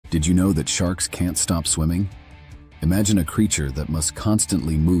Did you know that sharks can't stop swimming? Imagine a creature that must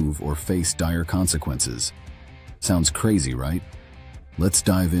constantly move or face dire consequences. Sounds crazy, right? Let's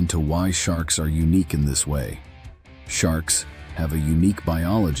dive into why sharks are unique in this way. Sharks have a unique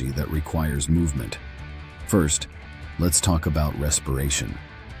biology that requires movement. First, let's talk about respiration.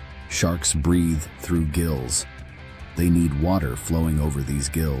 Sharks breathe through gills. They need water flowing over these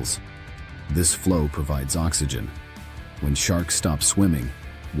gills. This flow provides oxygen. When sharks stop swimming,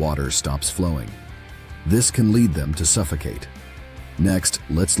 water stops flowing. This can lead them to suffocate. Next,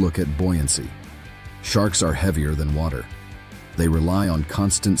 let's look at buoyancy. Sharks are heavier than water. They rely on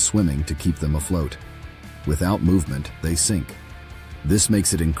constant swimming to keep them afloat. Without movement, they sink. This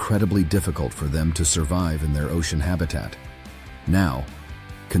makes it incredibly difficult for them to survive in their ocean habitat. Now,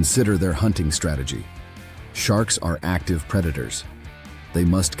 consider their hunting strategy. Sharks are active predators. They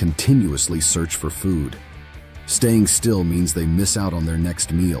must continuously search for food. Staying still means they miss out on their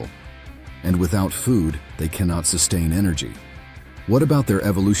next meal. And without food, they cannot sustain energy. What about their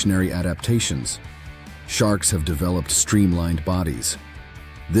evolutionary adaptations? Sharks have developed streamlined bodies.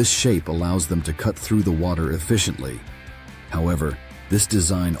 This shape allows them to cut through the water efficiently. However, this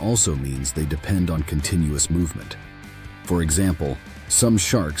design also means they depend on continuous movement. For example, some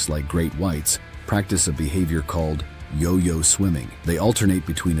sharks, like great whites, practice a behavior called yo-yo swimming. They alternate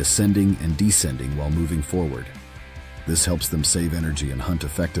between ascending and descending while moving forward. This helps them save energy and hunt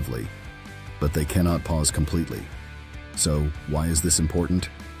effectively, but they cannot pause completely. So, why is this important?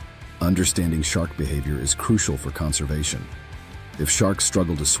 Understanding shark behavior is crucial for conservation. If sharks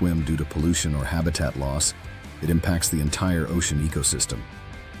struggle to swim due to pollution or habitat loss, it impacts the entire ocean ecosystem.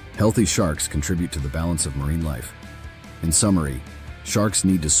 Healthy sharks contribute to the balance of marine life. In summary, sharks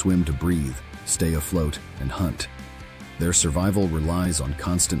need to swim to breathe, stay afloat, and hunt. Their survival relies on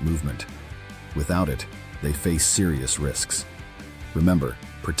constant movement. Without it, they face serious risks. Remember,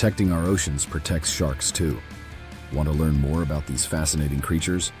 protecting our oceans protects sharks too. Want to learn more about these fascinating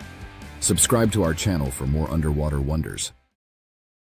creatures? Subscribe to our channel for more underwater wonders.